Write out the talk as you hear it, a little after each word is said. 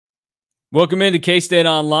Welcome into K-State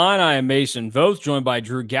Online. I am Mason Voth, joined by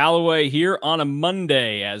Drew Galloway here on a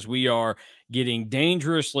Monday as we are getting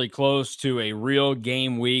dangerously close to a real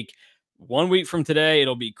game week. 1 week from today,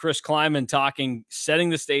 it'll be Chris Kleiman setting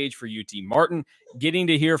the stage for UT Martin, getting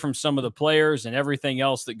to hear from some of the players and everything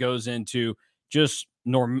else that goes into just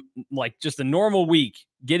a normal week,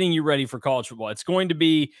 getting you ready for college football. It's going to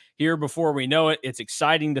be here before we know it. It's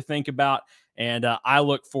exciting to think about. And I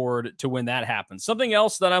look forward to when that happens. Something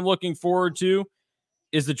else that I'm looking forward to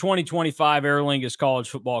is the 2025 Aer Lingus College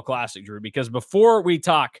Football Classic, Drew, because before we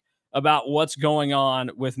talk about what's going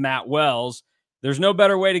on with Matt Wells, there's no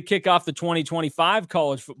better way to kick off the 2025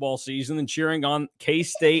 college football season than cheering on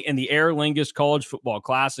K-State and the Aer Lingus College Football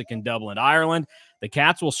Classic in Dublin, Ireland. The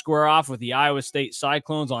Cats will square off with the Iowa State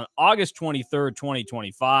Cyclones on August 23rd,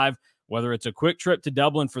 2025. Whether it's a quick trip to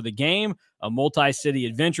Dublin for the game, a multi-city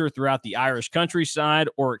adventure throughout the Irish countryside,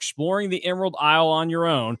 or exploring the Emerald Isle on your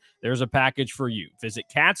own, there's a package for you. Visit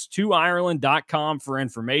cats2ireland.com for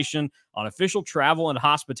information on official travel and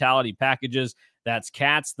hospitality packages. That's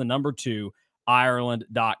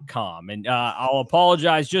cats2ireland.com. And I'll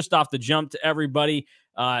apologize just off the jump to everybody.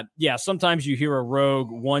 Sometimes you hear a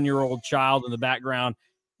rogue 1-year-old child in the background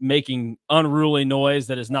making unruly noise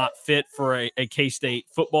that is not fit for a K-State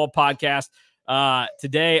football podcast.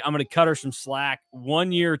 Today, I'm going to cut her some slack.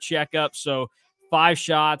 1 year checkup, so 5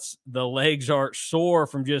 shots. The legs are sore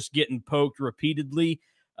from just getting poked repeatedly.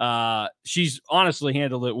 She's honestly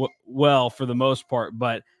handled it well for the most part,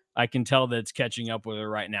 but I can tell that it's catching up with her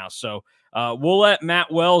right now. So we'll let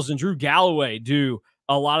Matt Wells and Drew Galloway do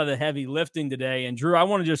a lot of the heavy lifting today. And Drew, I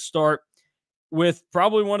want to just start with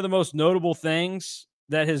probably one of the most notable things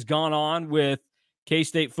that has gone on with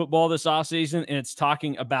K-State football this offseason, and it's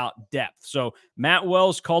talking about depth. So Matt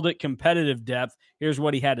Wells called it competitive depth. Here's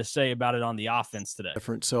what he had to say about it on the offense today.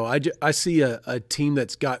 Different. So I see a team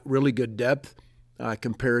that's got really good depth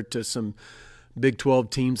compared to some Big 12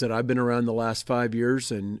 teams that I've been around the last 5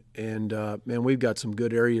 years, and man, we've got some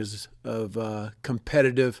good areas of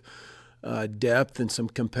competitive depth and some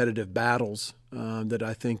competitive battles that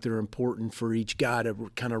I think they're important for each guy to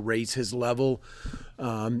kind of raise his level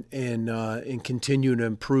and continue to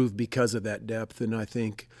improve because of that depth. And I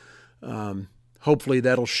think hopefully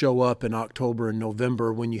that'll show up in October and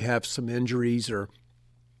November when you have some injuries or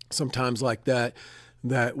sometimes like that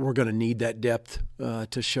we're going to need that depth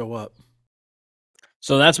to show up.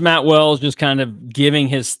 So that's Matt Wells just kind of giving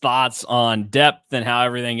his thoughts on depth and how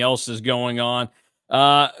everything else is going on.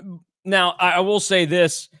 Now, I will say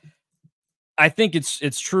this. I think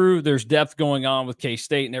it's true. There's depth going on with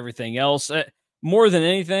K-State and everything else. More than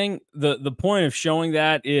anything, the point of showing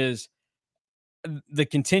that is the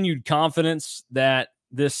continued confidence that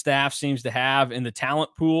this staff seems to have in the talent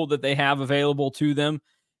pool that they have available to them.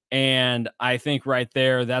 And I think right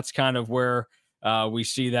there, that's kind of where we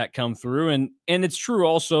see that come through. And it's true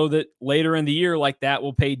also that later in the year, like that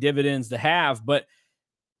will pay dividends to have. But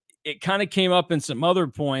it kind of came up in some other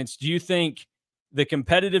points. Do you think the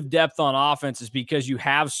competitive depth on offense is because you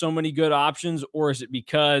have so many good options, or is it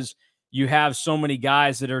because you have so many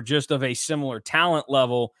guys that are just of a similar talent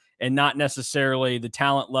level and not necessarily the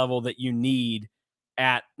talent level that you need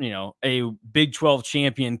at, a Big 12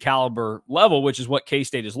 champion caliber level, which is what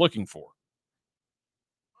K-State is looking for?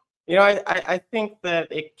 I think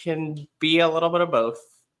that it can be a little bit of both.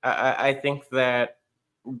 I think that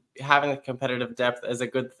having the competitive depth is a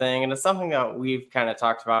good thing, and it's something that we've kind of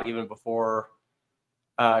talked about even before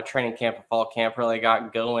training camp and fall camp really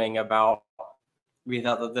got going. About we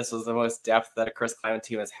thought that this was the most depth that a Chris Kleiman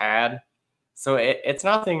team has had, so it's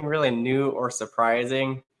nothing really new or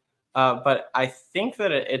surprising, but I think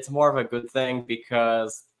that it's more of a good thing,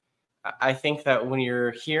 because I think that when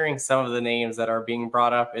you're hearing some of the names that are being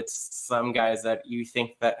brought up, it's some guys that you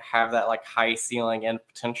think that have that like high ceiling and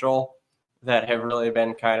potential that have really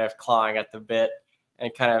been kind of clawing at the bit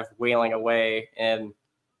and kind of wailing away and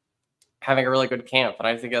having a really good camp. And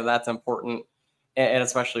I think that that's important, and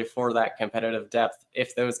especially for that competitive depth.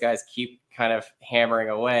 If those guys keep kind of hammering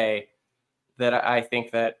away, that I think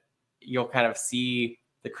that you'll kind of see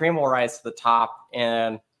the cream will rise to the top,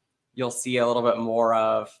 and you'll see a little bit more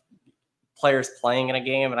of players playing in a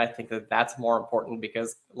game. And I think that that's more important,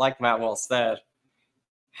 because like Matt Wells said,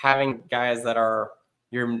 having guys that are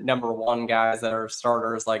your number one guys that are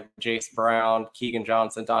starters like Jace Brown, Keegan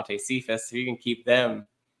Johnson, Dante Cephas, if you can keep them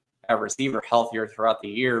a receiver healthier throughout the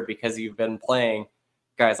year, because you've been playing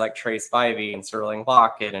guys like Trey Spivey and Sterling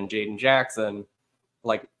Lockett and Jaden Jackson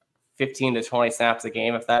like 15 to 20 snaps a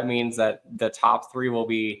game, if that means that the top three will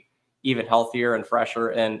be even healthier and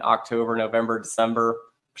fresher in October, November, December,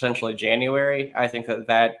 potentially January, I think that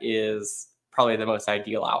that is probably the most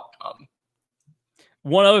ideal outcome.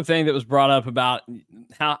 One other thing that was brought up about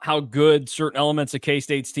how good certain elements of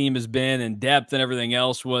K-State's team has been and depth and everything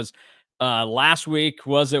else was last week,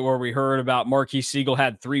 was it, where we heard about Marquise Siegel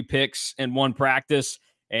had 3 picks in one practice,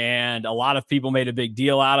 and a lot of people made a big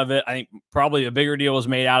deal out of it. I think probably a bigger deal was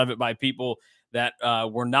made out of it by people that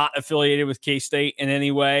were not affiliated with K-State in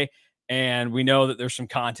any way, and we know that there's some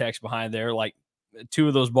context behind there, like 2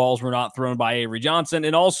 of those balls were not thrown by Avery Johnson.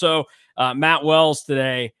 And also Matt Wells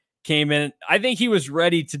today came in. I think he was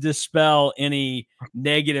ready to dispel any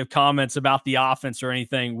negative comments about the offense or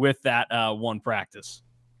anything with that one practice.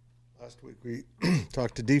 Last week we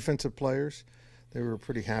talked to defensive players. They were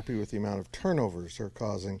pretty happy with the amount of turnovers they're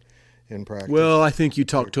causing in practice. Well, I think you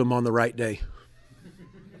talked to them on the right day.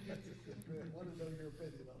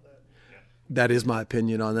 That is my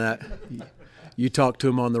opinion on that. You talked to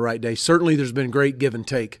them on the right day. Certainly there's been great give and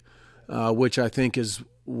take, which I think is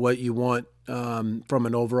what you want from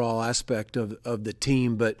an overall aspect of the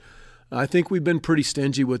team. But I think we've been pretty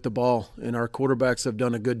stingy with the ball, and our quarterbacks have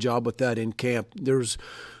done a good job with that in camp. There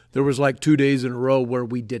was like 2 days in a row where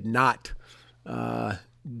we did not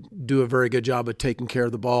do a very good job of taking care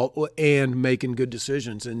of the ball and making good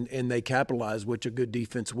decisions, and they capitalized, which a good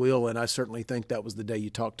defense will, and I certainly think that was the day you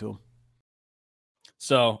talked to them.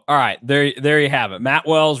 So, all right, there you have it. Matt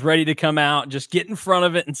Wells ready to come out, just get in front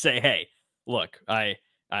of it and say, hey, look, I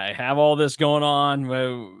have all this going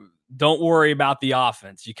on. Don't worry about the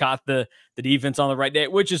offense. You caught the defense on the right day,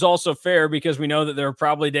 which is also fair because we know that there are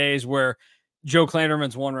probably days where Joe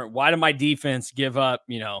Klanderman's wondering, why did my defense give up,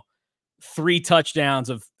 3 touchdowns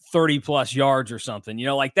of 30-plus yards or something?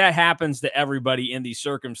 Like that happens to everybody in these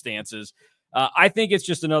circumstances. I think it's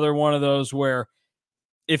just another one of those where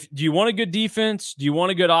do you want a good defense? Do you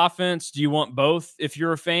want a good offense? Do you want both if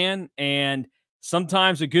you're a fan? And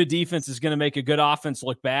sometimes a good defense is going to make a good offense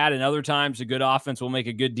look bad, and other times a good offense will make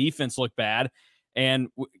a good defense look bad. And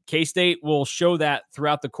K-State will show that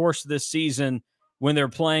throughout the course of this season when they're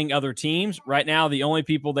playing other teams. Right now, the only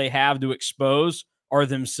people they have to expose are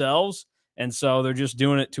themselves, and so they're just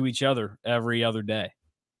doing it to each other every other day.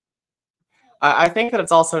 I think that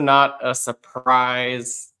it's also not a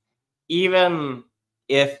surprise, even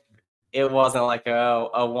if it wasn't like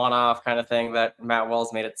a one-off kind of thing that Matt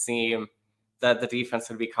Wells made it seem, that the defense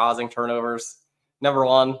would be causing turnovers. Number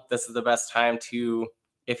one, this is the best time to,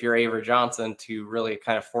 if you're Avery Johnson, to really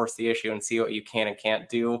kind of force the issue and see what you can and can't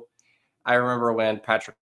do. I remember when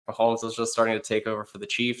Patrick Mahomes was just starting to take over for the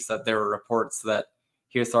Chiefs, that there were reports that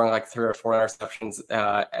he was throwing like 3 or 4 interceptions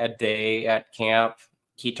a day at camp.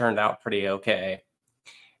 He turned out pretty okay.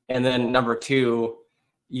 And then number 2,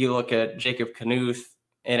 you look at Jacob Knuth,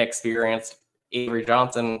 inexperienced. Avery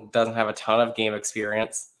Johnson doesn't have a ton of game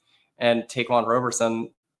experience. And Taquan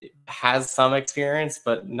Roberson has some experience,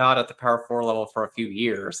 but not at the Power 4 level for a few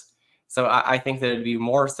years. So I think that it'd be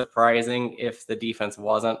more surprising if the defense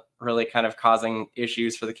wasn't really kind of causing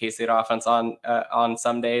issues for the K-State offense on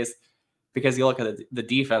some days, because you look at the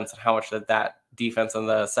defense and how much that defense and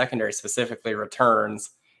the secondary specifically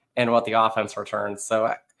returns and what the offense returns.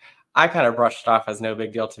 So I kind of brushed it off as no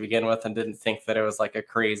big deal to begin with and didn't think that it was like a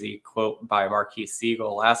crazy quote by Marquise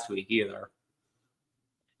Siegel last week either.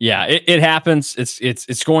 Yeah, it happens.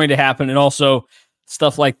 It's going to happen. And also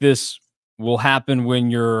stuff like this will happen when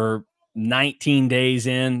you're 19 days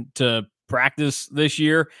in to practice this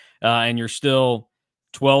year and you're still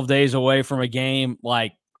 12 days away from a game.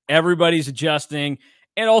 Like everybody's adjusting.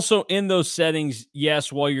 And also in those settings,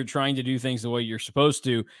 yes, while you're trying to do things the way you're supposed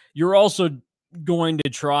to, you're also going to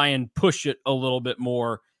try and push it a little bit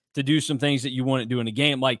more to do some things that you wouldn't do in a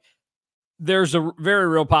game. Like there's a very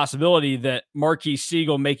real possibility that Marquise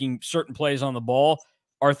Siegel making certain plays on the ball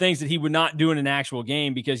are things that he would not do in an actual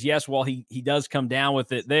game, because yes, while he does come down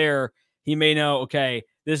with it there, he may know, okay,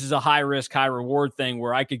 this is a high risk, high reward thing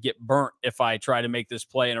where I could get burnt if I try to make this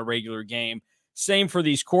play in a regular game. Same for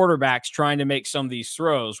these quarterbacks trying to make some of these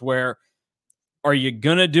throws. Where are you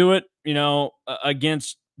going to do it,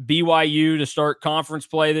 against BYU to start conference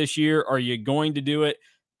play this year? Are you going to do it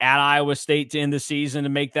at Iowa State to end the season to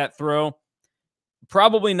make that throw?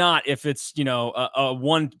 Probably not if it's, a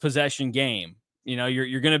one possession game.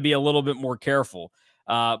 You're going to be a little bit more careful.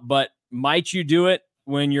 But might you do it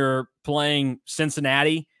when you're playing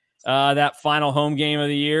Cincinnati, that final home game of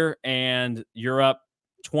the year, and you're up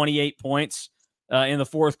 28 points in the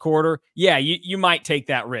fourth quarter? Yeah, you might take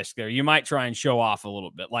that risk there. You might try and show off a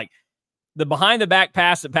little bit. Like the behind-the-back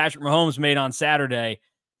pass that Patrick Mahomes made on Saturday,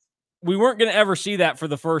 we weren't going to ever see that for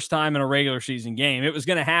the first time in a regular season game. It was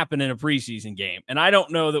going to happen in a preseason game. And I don't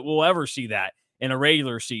know that we'll ever see that in a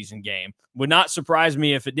regular season game. Would not surprise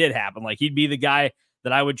me if it did happen. Like he'd be the guy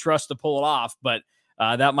that I would trust to pull it off. But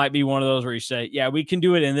that might be one of those where you say, yeah, we can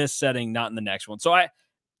do it in this setting, not in the next one. So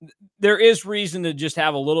there is reason to just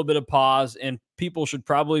have a little bit of pause, and people should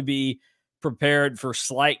probably be prepared for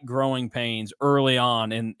slight growing pains early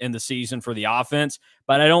on in the season for the offense.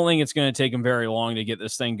 But I don't think it's going to take them very long to get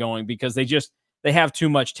this thing going, because they have too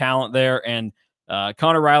much talent there. And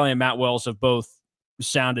Connor Riley and Matt Wells have both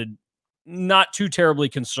sounded not too terribly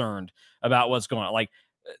concerned about what's going on. Like,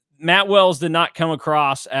 Matt Wells did not come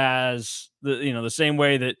across as the same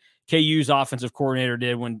way that KU's offensive coordinator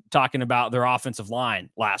did when talking about their offensive line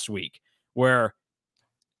last week, where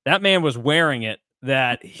that man was wearing it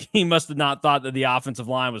that he must have not thought that the offensive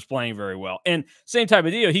line was playing very well. And same type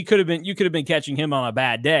of deal. You could have been catching him on a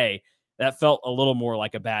bad day. That felt a little more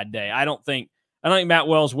like a bad day. I don't think Matt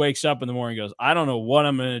Wells wakes up in the morning and goes, I don't know what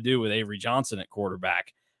I'm going to do with Avery Johnson at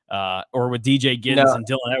quarterback, or with DJ Giddens and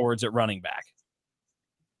Dylan Edwards at running back.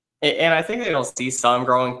 And I think they'll see some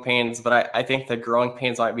growing pains, but I think the growing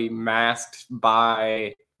pains might be masked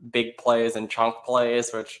by big plays and chunk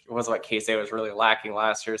plays, which was what K-State was really lacking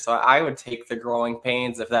last year. So I would take the growing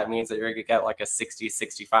pains if that means that you're going to get like a 60,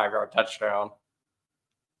 65-yard touchdown.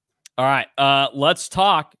 All right, let's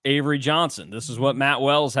talk Avery Johnson. This is what Matt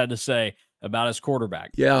Wells had to say about his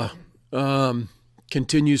quarterback. Yeah,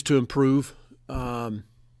 continues to improve.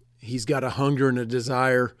 He's got a hunger and a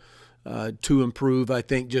desire to improve. I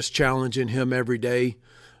think just challenging him every day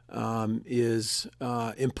is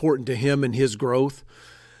important to him and his growth.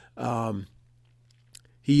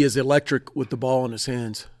 He is electric with the ball in his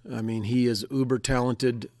hands. I mean, he is uber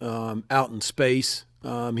talented out in space.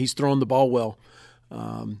 He's throwing the ball well.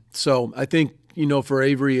 So I think, for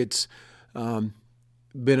Avery, it's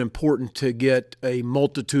been important to get a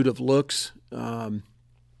multitude of looks.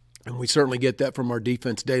 And we certainly get that from our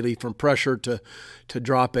defense daily, from pressure to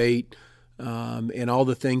drop 8, and all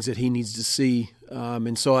the things that he needs to see.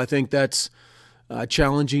 And so I think that's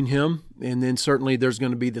challenging him. And then certainly there's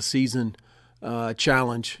going to be the season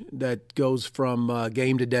challenge that goes from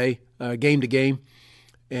game to game,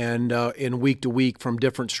 and week to week from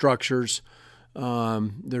different structures.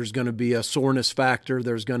 There's going to be a soreness factor.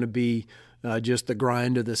 There's going to be just the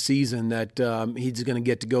grind of the season that he's going to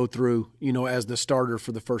get to go through, as the starter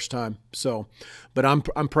for the first time. So, but I'm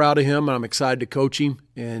proud of him, and I'm excited to coach him,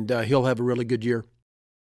 and he'll have a really good year.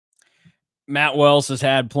 Matt Wells has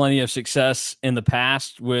had plenty of success in the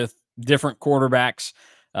past with different quarterbacks.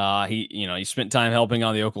 He spent time helping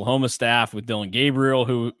on the Oklahoma staff with Dylan Gabriel,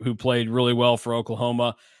 who played really well for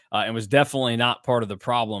Oklahoma, and was definitely not part of the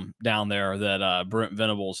problem down there that Brent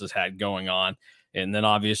Venables has had going on. And then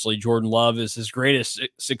obviously Jordan Love is his greatest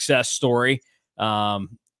success story.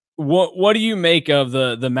 What do you make of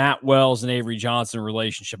the Matt Wells and Avery Johnson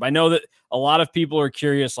relationship? I know that a lot of people are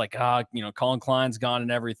curious, like, Colin Klein's gone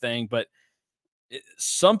and everything, but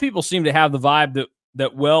some people seem to have the vibe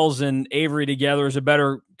that Wells and Avery together is a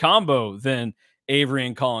better combo than Avery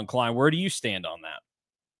and Colin Klein. Where do you stand on that?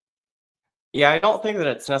 Yeah, I don't think that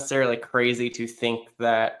it's necessarily crazy to think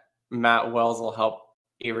that Matt Wells will help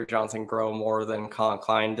Avery Johnson grow more than Colin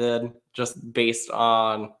Klein did, just based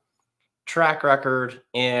on track record.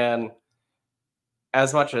 And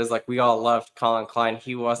as much as we all loved Colin Klein,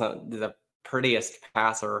 he wasn't the prettiest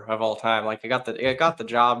passer of all time. It got the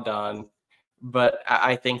job done, but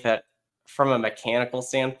I think that from a mechanical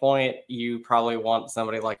standpoint, you probably want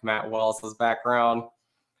somebody like Matt Wells' background.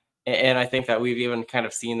 And I think that we've even kind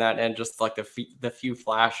of seen that in just the few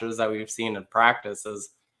flashes that we've seen in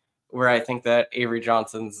practices, where I think that Avery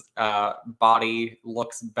Johnson's body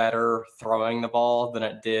looks better throwing the ball than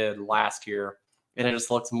it did last year. And it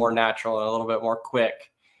just looks more natural and a little bit more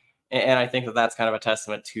quick. And I think that that's kind of a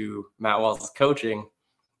testament to Matt Wells' coaching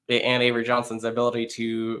and Avery Johnson's ability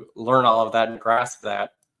to learn all of that and grasp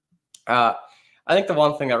that. I think the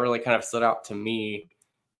one thing that really kind of stood out to me,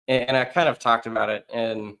 and I kind of talked about it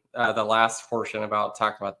in the last portion about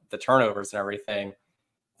talking about the turnovers and everything,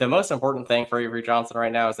 the most important thing for Avery Johnson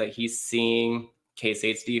right now is that he's seeing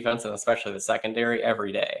K-State's defense, and especially the secondary,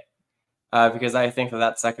 every day. Because I think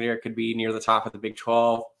that secondary could be near the top of the Big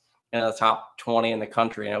 12 and the top 20 in the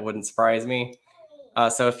country, and it wouldn't surprise me.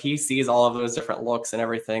 So if he sees all of those different looks and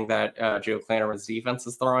everything that Joe Klanderman's defense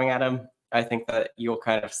is throwing at him, I think that you'll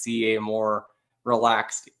kind of see a more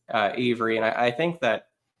relaxed Avery. And I think that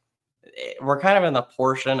we're kind of in the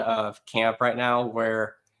portion of camp right now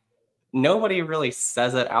where nobody really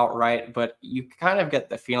says it outright, but you kind of get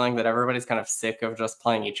the feeling that everybody's kind of sick of just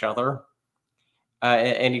playing each other.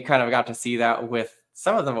 And you kind of got to see that with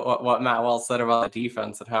some of what Matt Wells said about the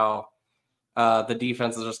defense, and how the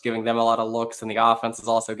defense is just giving them a lot of looks, and the offense is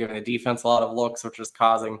also giving the defense a lot of looks, which is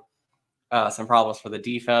causing some problems for the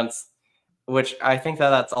defense, which I think that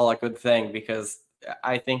that's all a good thing, because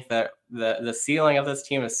I think that the ceiling of this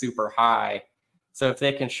team is super high. So if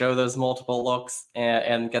they can show those multiple looks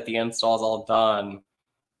and get the installs all done,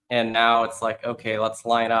 and now it's like, okay, let's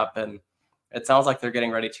line up. And it sounds like they're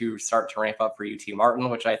getting ready to start to ramp up for UT Martin,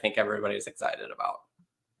 which I think everybody's excited about.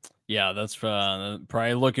 Yeah, that's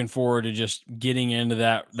probably looking forward to just getting into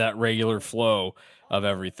that regular flow of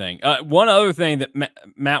everything. One other thing that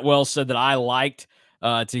Matt Wells said that I liked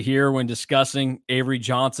to hear when discussing Avery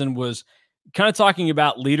Johnson was kind of talking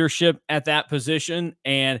about leadership at that position,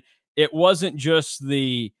 and it wasn't just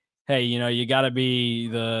the hey, you got to be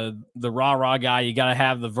the rah-rah guy. You got to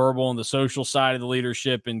have the verbal and the social side of the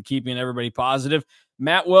leadership and keeping everybody positive.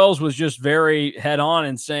 Matt Wells was just very head on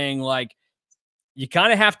and saying, like, you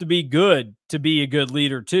kind of have to be good to be a good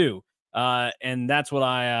leader too. And that's what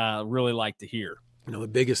I really like to hear. The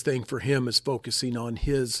biggest thing for him is focusing on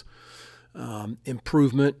his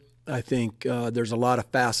improvement. I think there's a lot of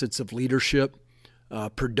facets of leadership.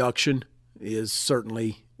 Production is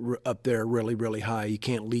certainly up there really, really high. You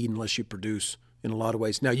can't lead unless you produce in a lot of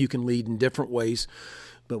ways. Now, you can lead in different ways,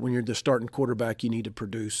 but when you're the starting quarterback, you need to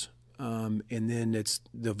produce. And then it's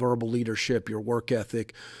the verbal leadership, your work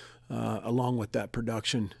ethic, along with that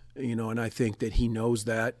production, and I think that he knows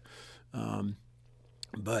that.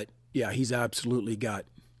 But, yeah, he's absolutely got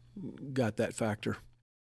that factor.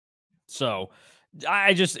 So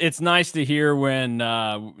it's nice to hear when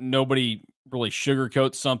nobody really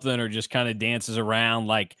sugarcoats something or just kind of dances around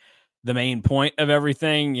like the main point of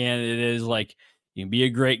everything. And it is like, you can be a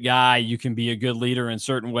great guy, you can be a good leader in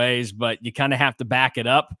certain ways, but you kind of have to back it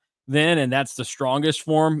up then. And that's the strongest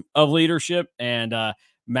form of leadership. And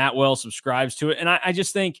Matt Wells subscribes to it. And I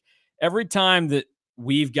just think every time that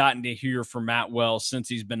we've gotten to hear from Matt Wells since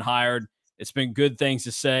he's been hired, it's been good things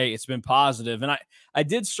to say. It's been positive. And I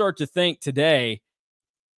did start to think today,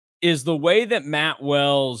 is the way that Matt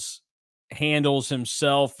Wells handles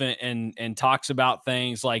himself and talks about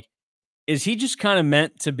things, like, is he just kind of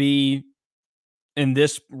meant to be in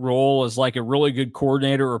this role as like a really good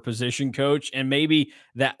coordinator or position coach? And maybe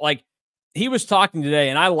that, like, he was talking today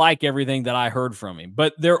and I like everything that I heard from him,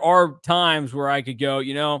 but there are times where I could go,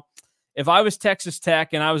 if I was Texas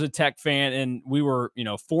Tech and I was a Tech fan and we were,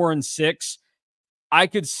 4-6, I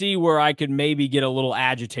could see where I could maybe get a little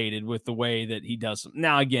agitated with the way that he does them.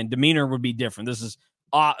 Now, again, demeanor would be different. This is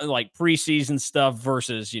like preseason stuff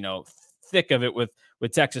versus, thick of it with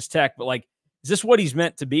Texas Tech. But, like, is this what he's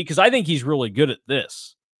meant to be? Because I think he's really good at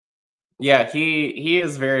this. Yeah, he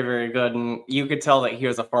is very, very good. And you could tell that he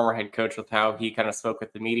was a former head coach with how he kind of spoke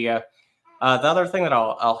with the media. The other thing that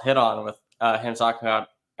I'll hit on with him talking about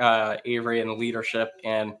Avery and leadership,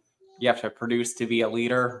 and you have to produce to be a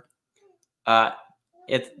leader. I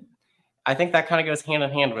think that kind of goes hand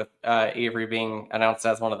in hand with Avery being announced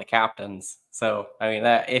as one of the captains. So, I mean,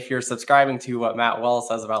 that if you're subscribing to what Matt Wells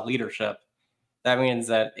says about leadership, that means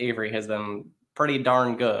that Avery has been pretty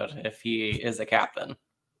darn good if he is a captain.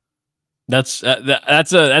 That's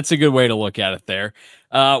a good way to look at it there.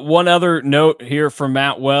 One other note here from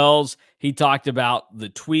Matt Wells, he talked about the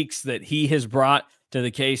tweaks that he has brought to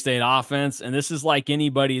the K-State offense. And this is like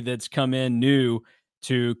anybody that's come in new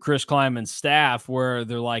to Chris Klieman's staff, where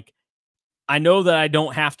they're like, I know that I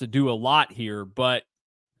don't have to do a lot here, but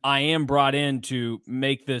I am brought in to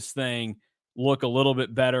make this thing look a little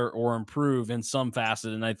bit better or improve in some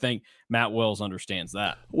facet. And I think Matt Wells understands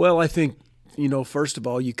that. Well, I think, first of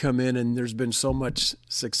all, you come in and there's been so much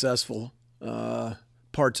successful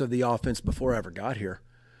parts of the offense before I ever got here.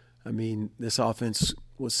 I mean, this offense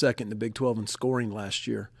was second in the Big 12 in scoring last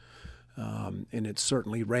year. And it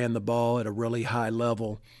certainly ran the ball at a really high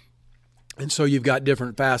level. And so you've got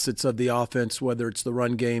different facets of the offense, whether it's the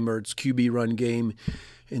run game or it's QB run game.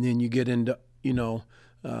 And then you get into,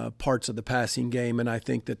 parts of the passing game. And I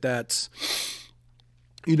think that's,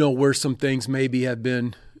 where some things maybe have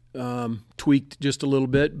been tweaked just a little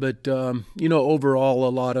bit. But, overall, a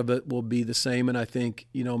lot of it will be the same. And I think,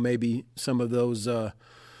 maybe some of those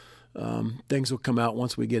things will come out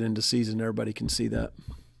once we get into season. Everybody can see that.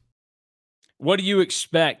 What do you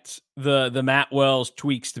expect the Matt Wells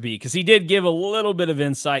tweaks to be? Because he did give a little bit of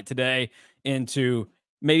insight today into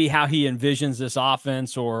maybe how he envisions this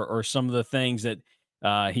offense or some of the things that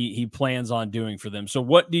he plans on doing for them. So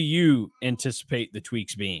what do you anticipate the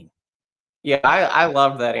tweaks being? Yeah, I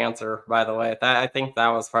love that answer, by the way. I think that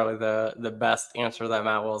was probably the best answer that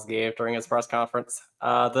Matt Wells gave during his press conference.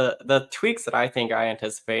 The tweaks that I think I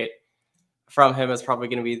anticipate from him is probably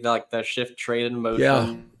going to be the shift trade in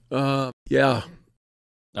motion. Yeah.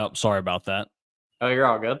 Oh, sorry about that. Oh, you're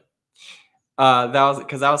all good. That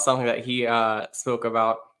was something that he spoke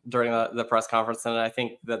about during the press conference. And I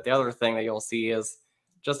think that the other thing that you'll see is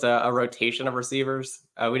just a rotation of receivers.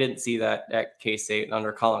 We didn't see that at K-State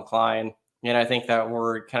under Colin Klein. And I think that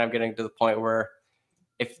we're kind of getting to the point where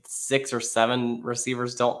if 6 or 7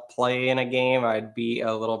 receivers don't play in a game, I'd be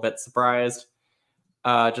a little bit surprised,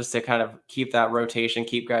 just to kind of keep that rotation,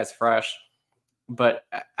 keep guys fresh. But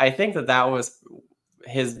I think that was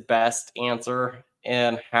his best answer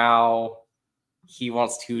in how he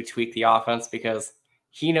wants to tweak the offense, because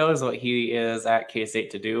he knows what he is at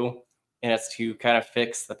K-State to do, and it's to kind of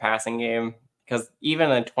fix the passing game, because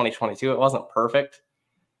even in 2022, it wasn't perfect.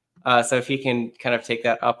 So if he can kind of take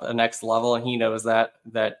that up a next level, and he knows I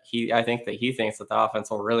think that he thinks that the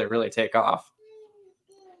offense will really, really take off.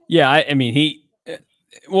 Yeah, I mean,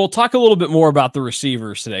 we'll talk a little bit more about the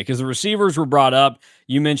receivers today, because the receivers were brought up.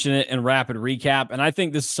 You mentioned it in rapid recap, and I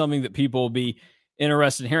think this is something that people will be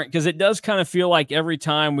interested in hearing, because it does kind of feel like every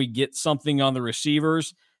time we get something on the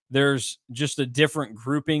receivers, there's just a different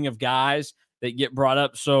grouping of guys that get brought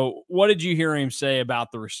up. So what did you hear him say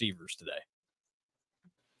about the receivers today?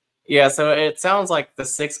 Yeah, so it sounds like the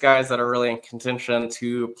 6 guys that are really in contention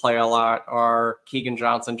to play a lot are Keegan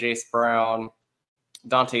Johnson, Jace Brown,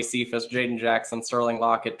 Dante Cephas, Jaden Jackson, Sterling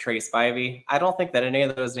Lockett, Trey Spivey. I don't think that any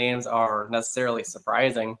of those names are necessarily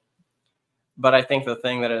surprising, but I think the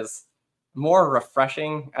thing that is more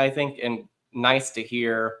refreshing, I think, and nice to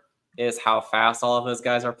hear is how fast all of those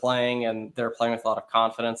guys are playing, and they're playing with a lot of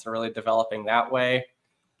confidence and really developing that way.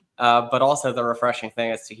 But also the refreshing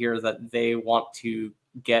thing is to hear that they want to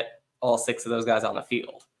get all 6 of those guys on the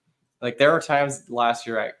field. Like, there were times last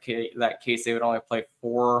year that K-State would only play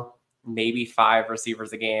 4, maybe 5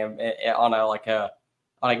 receivers a game on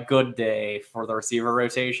a good day for the receiver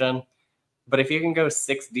rotation. But if you can go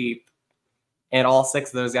 6 deep and all 6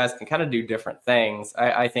 of those guys can kind of do different things,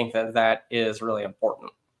 I think that is really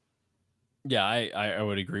important. Yeah, I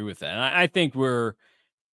would agree with that. And I think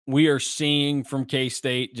we are seeing from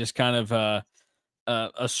K-State just kind of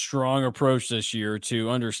a strong approach this year to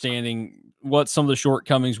understanding what some of the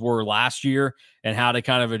shortcomings were last year and how to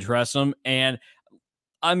kind of address them. And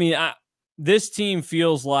I mean, this team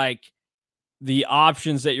feels like the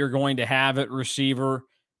options that you're going to have at receiver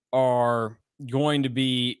are going to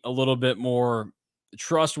be a little bit more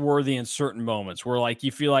trustworthy in certain moments where, like,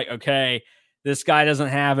 you feel like, okay, this guy doesn't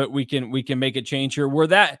have it. We can make a change here. Where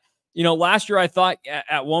that, last year I thought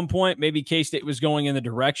at one point maybe K-State was going in the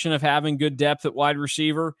direction of having good depth at wide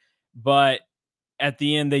receiver, but at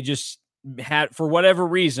the end they just had, for whatever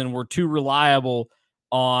reason, were too reliable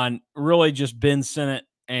on really just Ben Sinnott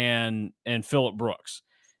and Phillip Brooks.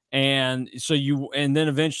 And so and then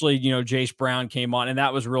eventually, Jace Brown came on, and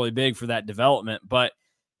that was really big for that development. But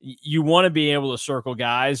you want to be able to circle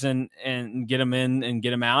guys and get them in and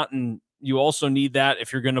get them out. And you also need that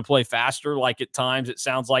if you're going to play faster, like at times it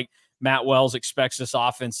sounds like Matt Wells expects this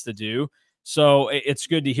offense to do. So it's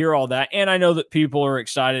good to hear all that. And I know that people are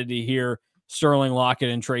excited to hear Sterling Lockett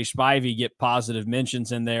and Trey Spivey get positive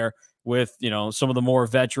mentions in there with, some of the more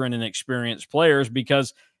veteran and experienced players,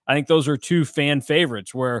 because I think those are 2 fan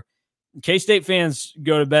favorites where K-State fans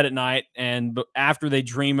go to bed at night, and after they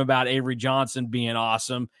dream about Avery Johnson being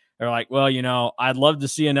awesome, they're like, well, I'd love to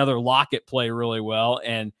see another Lockett play really well.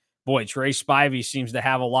 And boy, Trey Spivey seems to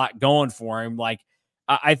have a lot going for him. Like,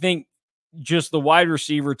 I think just the wide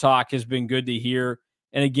receiver talk has been good to hear.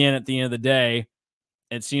 And again, at the end of the day,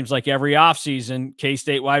 it seems like every offseason,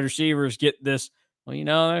 K-State wide receivers get this, well,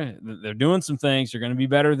 they're doing some things. They're going to be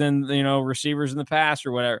better than, receivers in the past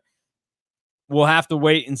or whatever. We'll have to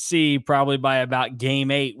wait and see. Probably by about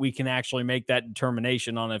game 8, we can actually make that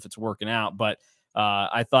determination on if it's working out. But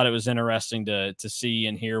I thought it was interesting to see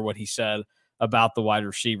and hear what he said about the wide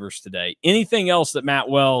receivers today. Anything else that Matt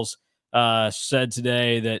Wells said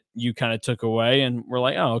today that you kind of took away and were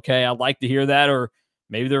like, oh, okay, I'd like to hear that? Or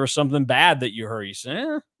maybe there was something bad that you heard. You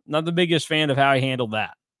said, not the biggest fan of how he handled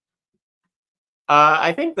that.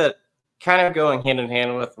 I think that kind of going hand in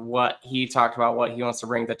hand with what he talked about, what he wants to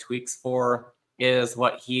bring the tweaks for, is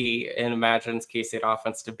what he imagines K-State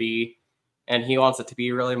offense to be. And he wants it to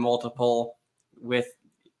be really multiple, with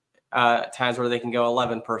times where they can go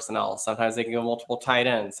 11 personnel. Sometimes they can go multiple tight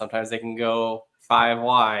ends. Sometimes they can go 5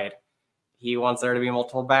 wide. He wants there to be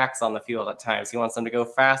multiple backs on the field at times. He wants them to go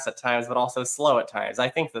fast at times, but also slow at times. I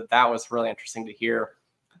think that was really interesting to hear,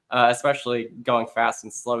 especially going fast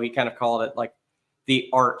and slow. He kind of called it like the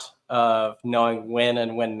art of knowing when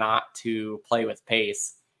and when not to play with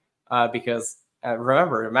pace. Because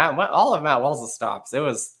remember, all of Matt Wells' stops, it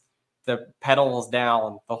was the pedal was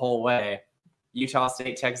down the whole way. Utah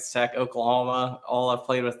State, Texas Tech, Oklahoma, all have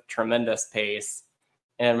played with tremendous pace.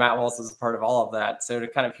 And Matt Wells is a part of all of that. So to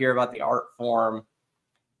kind of hear about the art form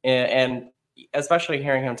and especially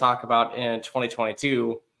hearing him talk about in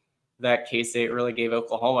 2022 that K-State really gave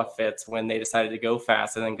Oklahoma fits when they decided to go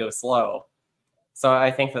fast and then go slow. So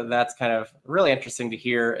I think that that's kind of really interesting to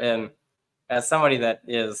hear. And as somebody that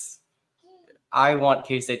is, I want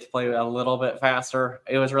K-State to play a little bit faster.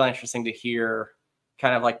 It was really interesting to hear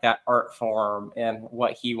kind of like that art form and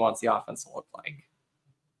what he wants the offense to look like.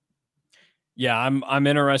 Yeah, I'm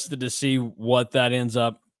interested to see what that ends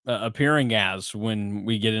up appearing as when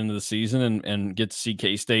we get into the season and get to see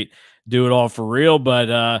K-State do it all for real.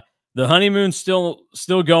 But the honeymoon's still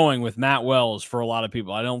going with Matt Wells for a lot of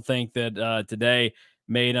people. I don't think that today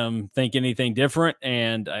made him think anything different,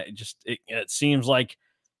 and it seems like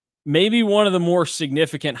maybe one of the more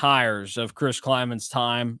significant hires of Chris Kleiman's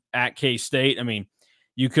time at K-State. I mean,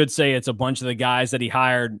 you could say it's a bunch of the guys that he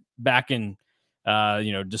hired back in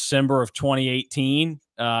December of 2018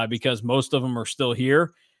 because most of them are still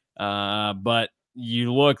here. But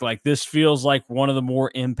you look like this feels like one of the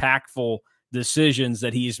more impactful decisions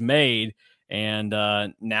that he's made. And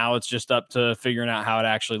now it's just up to figuring out how it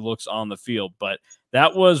actually looks on the field. But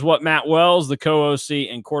that was what Matt Wells, the co-OC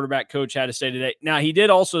and quarterback coach, had to say today. Now, he did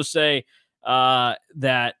also say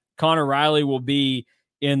that Connor Riley will be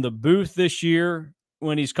in the booth this year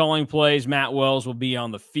when he's calling plays. Matt Wells will be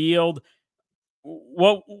on the field.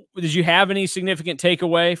 What did you have any significant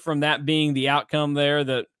takeaway from that being the outcome there,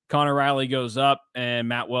 that Connor Riley goes up and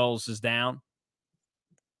Matt Wells is down?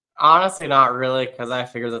 Honestly, not really, because I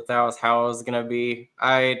figured that was how it was going to be.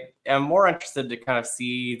 I am more interested to kind of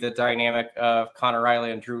see the dynamic of Connor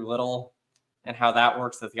Riley and Drew Little and how that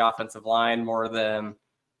works with the offensive line more than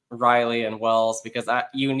Riley and Wells, because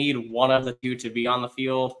you need one of the two to be on the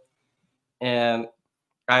field. And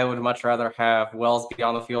I would much rather have Wells be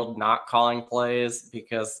on the field not calling plays,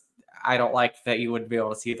 because I don't like that you would be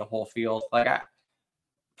able to see the whole field.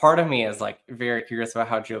 Part of me is very curious about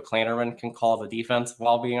how Joe Klanderman can call the defense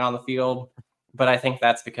while being on the field. But I think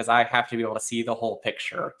that's because I have to be able to see the whole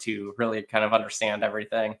picture to really kind of understand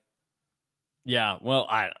everything. Yeah. Well,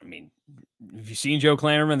 I mean, if you've seen Joe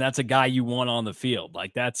Klanderman, that's a guy you want on the field.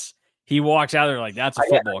 He walks out there like that's a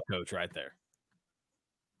football coach right there.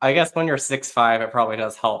 I guess when you're 6'5", it probably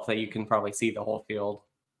does help that you can probably see the whole field.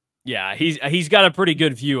 Yeah, he's got a pretty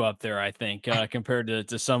good view up there, I think, compared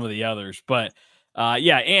to some of the others. But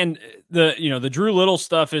yeah, and the Drew Little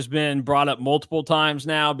stuff has been brought up multiple times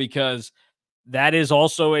now, because that is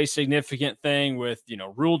also a significant thing with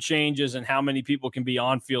rule changes and how many people can be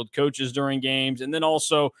on-field coaches during games, and then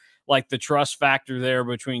also the trust factor there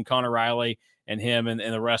between Connor Riley and him and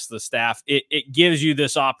the rest of the staff. It gives you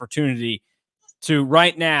this opportunity to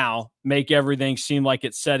right now make everything seem like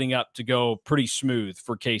it's setting up to go pretty smooth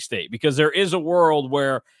for K-State, because there is a world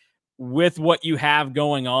where with what you have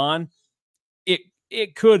going on,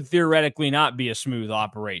 it could theoretically not be a smooth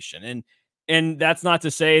operation. And that's not to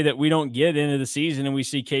say that we don't get into the season and we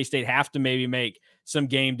see K-State have to maybe make some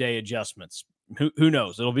game day adjustments. Who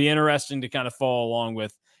knows? It'll be interesting to kind of follow along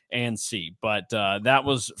with and see. But that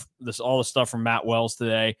was all the stuff from Matt Wells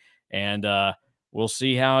today. And we'll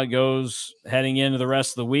see how it goes heading into the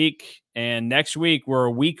rest of the week. And next week, we're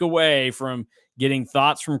a week away from getting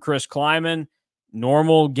thoughts from Chris Kleiman.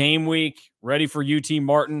 Normal game week, ready for UT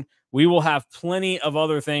Martin. We will have plenty of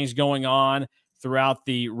other things going on throughout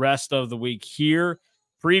the rest of the week here.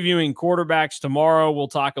 Previewing quarterbacks tomorrow. We'll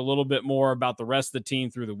talk a little bit more about the rest of the team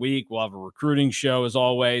through the week. We'll have a recruiting show as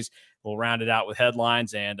always. We'll round it out with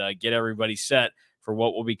headlines and get everybody set for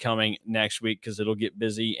what will be coming next week, because it'll get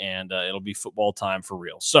busy and it'll be football time for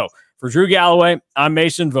real. So for Drew Galloway, I'm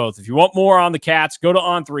Mason Voth. If you want more on the Cats, go to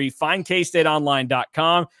On3, find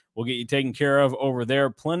KStateOnline.com. We'll get you taken care of over there.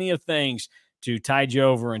 Plenty of things to tide you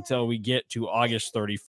over until we get to August 31st.